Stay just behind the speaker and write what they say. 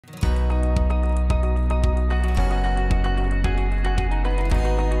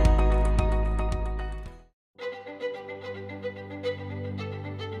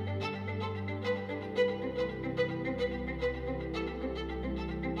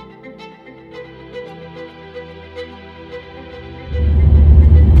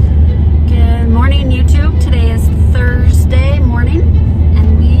morning, YouTube. Today is Thursday morning,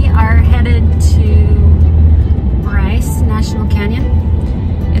 and we are headed to Bryce National Canyon.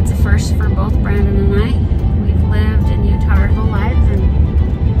 It's a first for both Brandon and I. We've lived in Utah our whole lives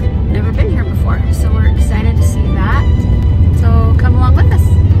and never been here before, so we're excited to see that. So come along with us.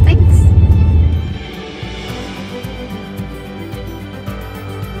 Thanks.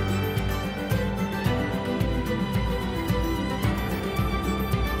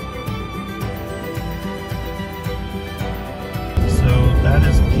 That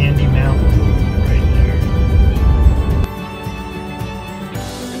is Candy Mountain right there.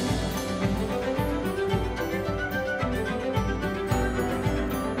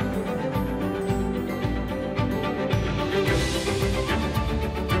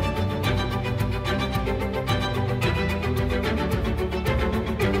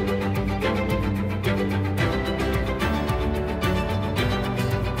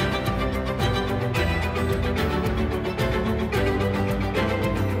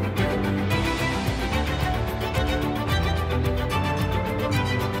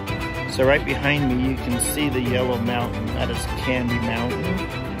 So right behind me, you can see the yellow mountain. That is Candy Mountain,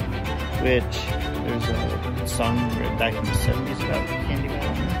 which there's a song written back in the 70s about Candy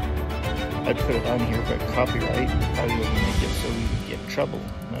Mountain. I'd put it on here, but copyright probably wouldn't make it, so we would get in trouble.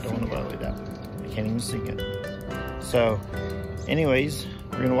 And I don't want to violate that. I can't even sing it. So anyways,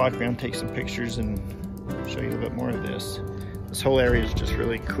 we're gonna walk around, take some pictures, and show you a little bit more of this. This whole area is just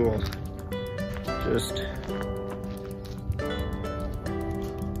really cool. Just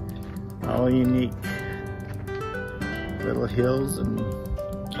all unique little hills and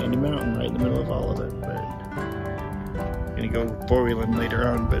Candy Mountain right in the middle of all of it. But I'm gonna go four-wheeling later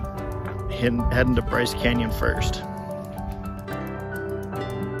on, but heading to Bryce Canyon first.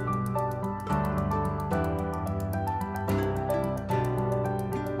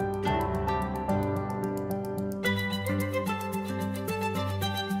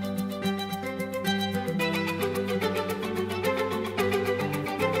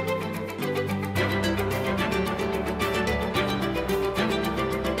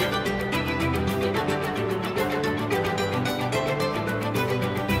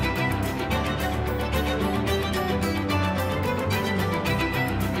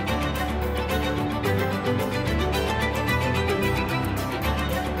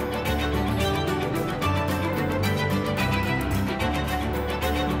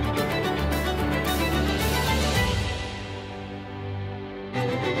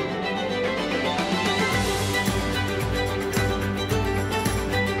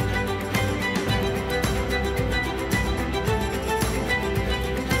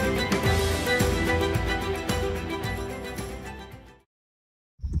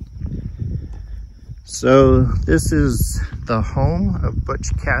 So this is the home of Butch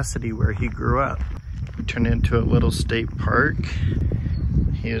Cassidy, where he grew up. It turned into a little state park.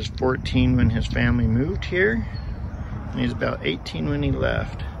 He was 14 when his family moved here, and he's about 18 when he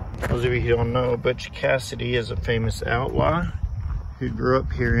left. Those of you who don't know, Butch Cassidy is a famous outlaw who grew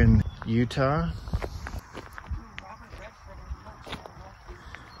up here in Utah.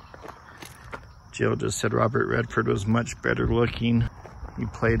 Jill just said Robert Redford was much better looking. He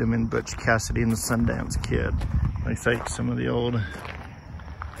played him in Butch Cassidy and the Sundance Kid. Looks like some of the old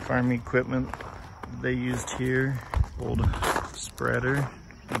farm equipment they used here. Old spreader,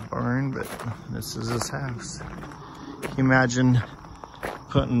 a barn, but this is his house. Can you imagine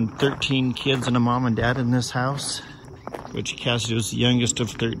putting 13 kids and a mom and dad in this house? Butch Cassidy was the youngest of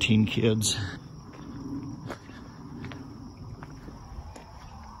 13 kids.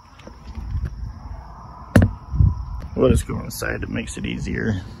 We'll just go inside, it makes it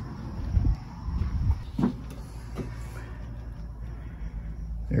easier.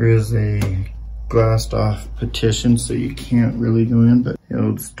 There is a glassed off partition, so you can't really go in, but the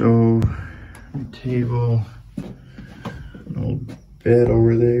old stove, a table, an old bed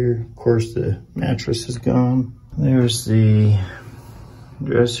over there. Of course, the mattress is gone. There's the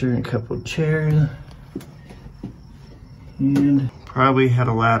dresser and a couple of chairs. And probably had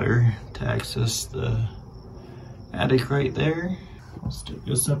a ladder to access the attic right there. I'll stick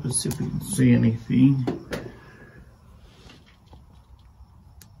this up and see if we can see anything.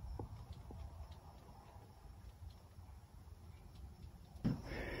 Can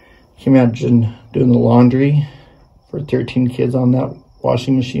you imagine doing the laundry for 13 kids on that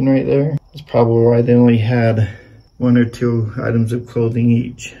washing machine right there? That's probably why they only had 1 or 2 items of clothing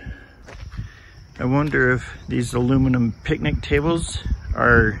each. I wonder if these aluminum picnic tables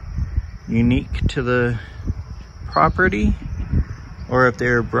are unique to the property or if they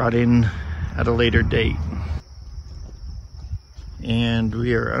were brought in at a later date. and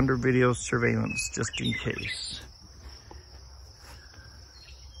we are under video surveillance just in case.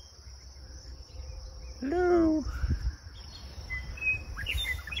 Hello.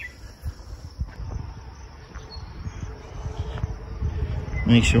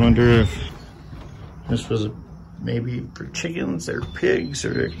 Makes you wonder if this was maybe for chickens or pigs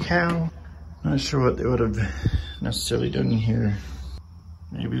or a cow. Not sure what they would have necessarily done in here.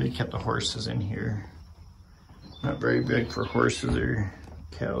 Maybe they kept the horses in here. Not very big for horses or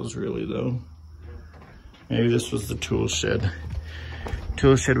cows really though. Maybe this was the tool shed.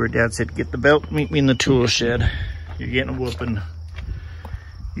 Tool shed where Dad said, get the belt, meet me in the tool shed. You're getting a whooping.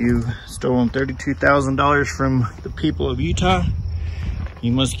 You've stolen $32,000 from the people of Utah.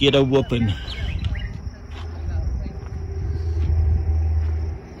 You must get a whooping.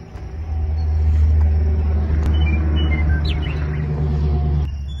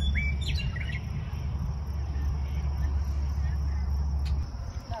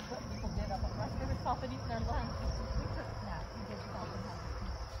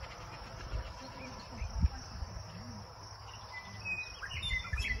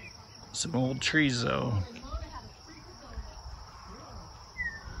 Some old trees though.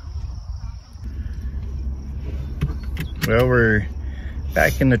 Well, we're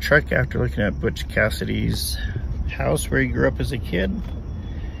back in the truck after looking at Butch Cassidy's house where he grew up as a kid.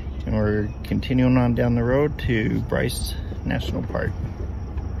 And we're continuing on down the road to Bryce National Park.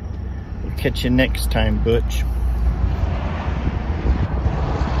 We'll catch you next time, Butch.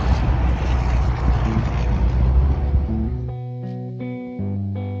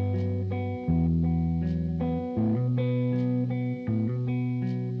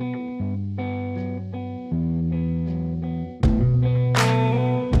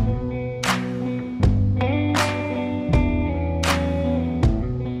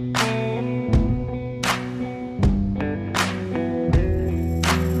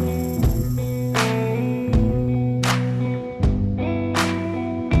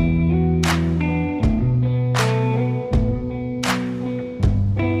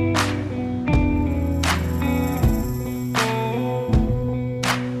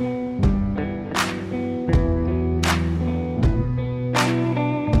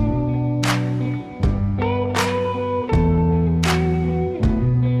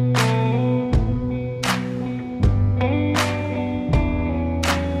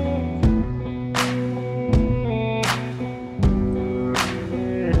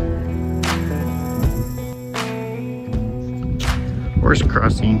 Horse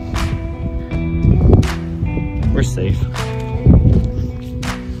crossing. We're safe.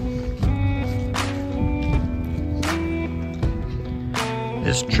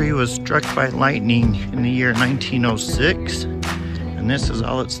 This tree was struck by lightning in the year 1906, and this is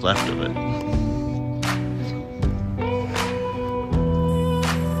all that's left of it.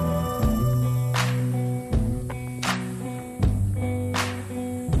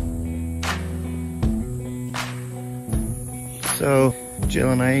 So Jill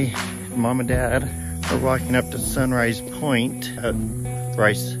and I, Mom and Dad, are walking up to Sunrise Point at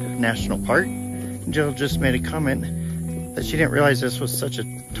Bryce National Park. Jill just made a comment that she didn't realize this was such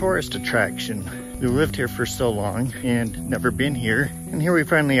a tourist attraction. We lived here for so long and never been here, and here we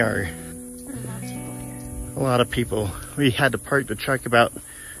finally are. A lot of people. We had to park the truck about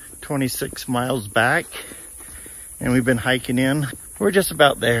 26 miles back, and we've been hiking in. We're just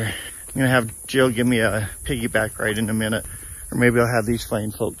about there. I'm gonna have Jill give me a piggyback ride in a minute. Or maybe I'll have these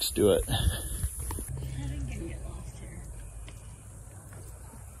fine folks do it. I think I can get lost here.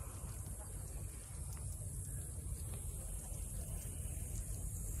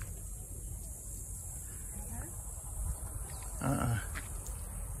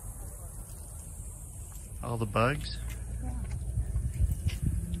 All the bugs? Yeah.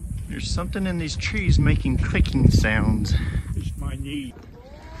 There's something in these trees making clicking sounds. It's my knee.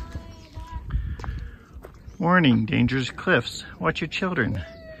 Warning, dangerous cliffs. Watch your children.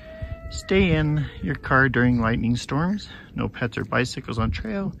 Stay in your car during lightning storms. No pets or bicycles on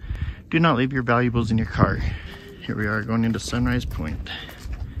trail. Do not leave your valuables in your car. Here we are going into Sunrise Point.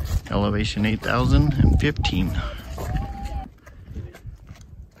 Elevation 8,015.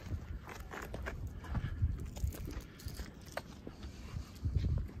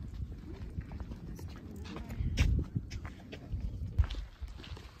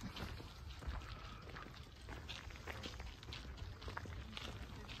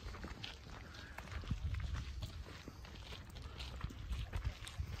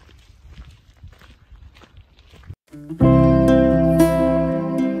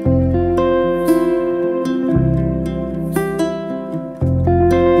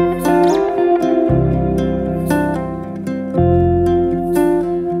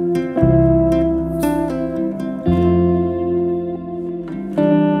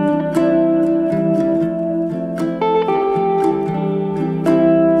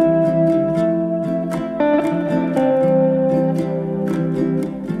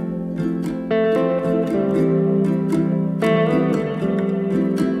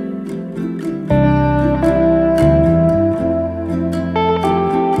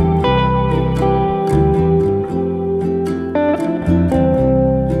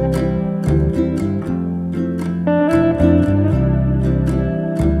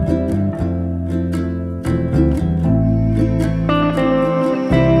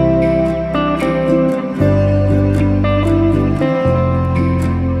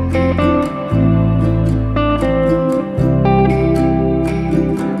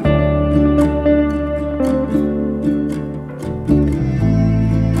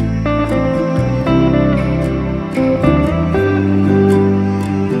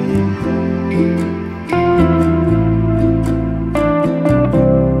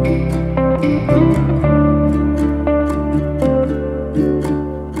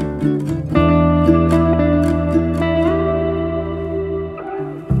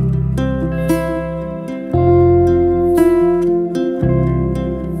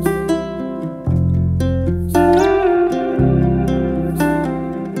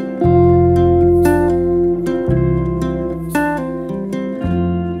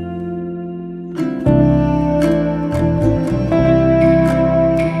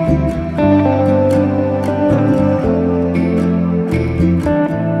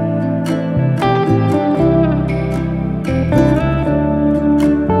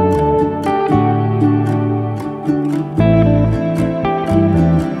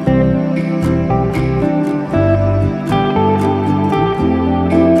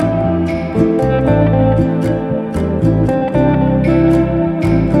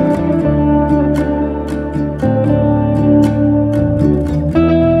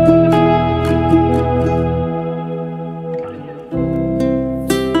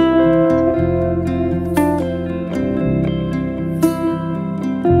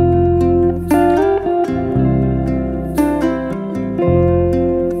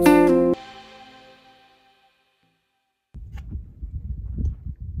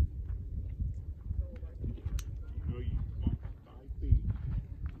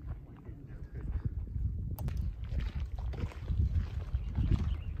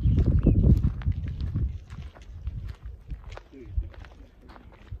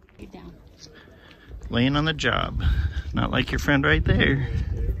 Down. Laying on the job. Not like your friend right there.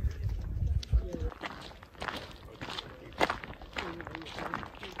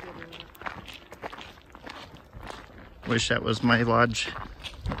 Wish that was my lodge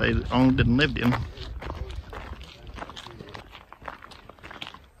that I owned and lived in.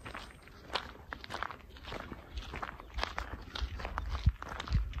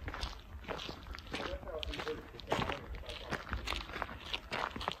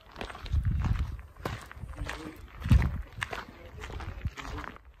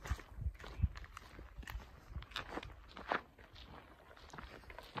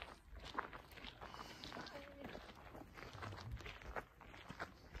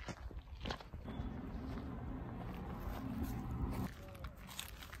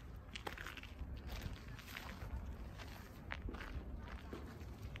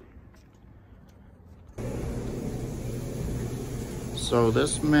 So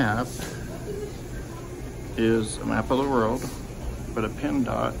this map is a map of the world, but a pin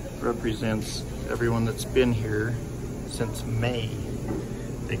dot represents everyone that's been here since May.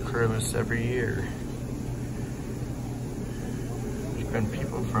 They clear this every year. There's been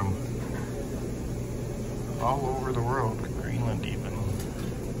people from all over the world, Greenland even,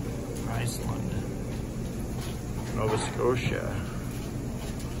 Iceland, Nova Scotia,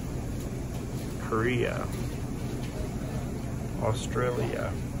 Korea,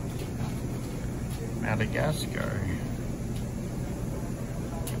 Australia, Madagascar,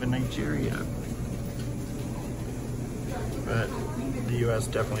 even Nigeria. But the US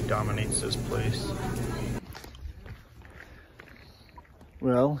definitely dominates this place.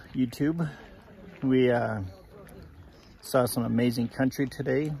 Well, YouTube, we saw some amazing country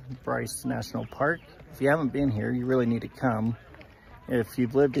today, Bryce National Park. If you haven't been here, you really need to come. If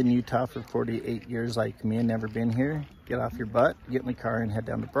you've lived in Utah for 48 years like me and never been here, get off your butt, get in the car and head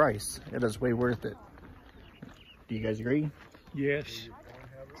down to Bryce. It is way worth it. Do you guys agree? Yes.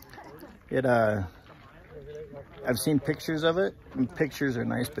 I've seen pictures of it, and pictures are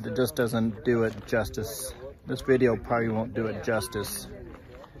nice, but it just doesn't do it justice. This video probably won't do it justice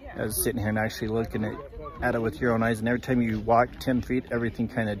as sitting here and actually looking at it with your own eyes. And every time you walk 10 feet, everything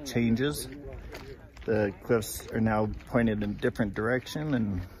kind of changes. The cliffs are now pointed in a different direction,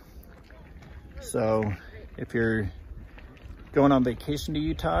 and so if you're going on vacation to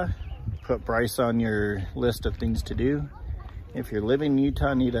Utah, put Bryce on your list of things to do. If you're living in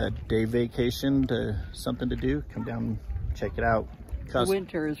Utah, need a day vacation to something to do, come down and check it out.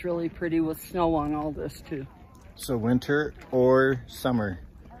 Winter is really pretty with snow on all this too. So winter or summer,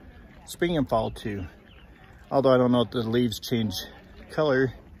 spring and fall too. Although I don't know if the leaves change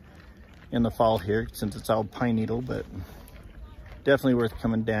color in the fall here since it's all pine needle, but definitely worth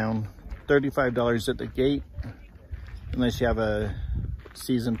coming down. $35 at the gate, unless you have a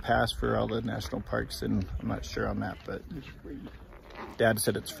season pass for all the national parks, and I'm not sure on that, but Dad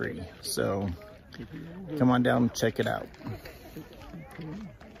said it's free. So come on down and check it out.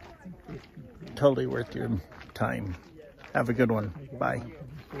 Totally worth your time. Have a good one. Bye.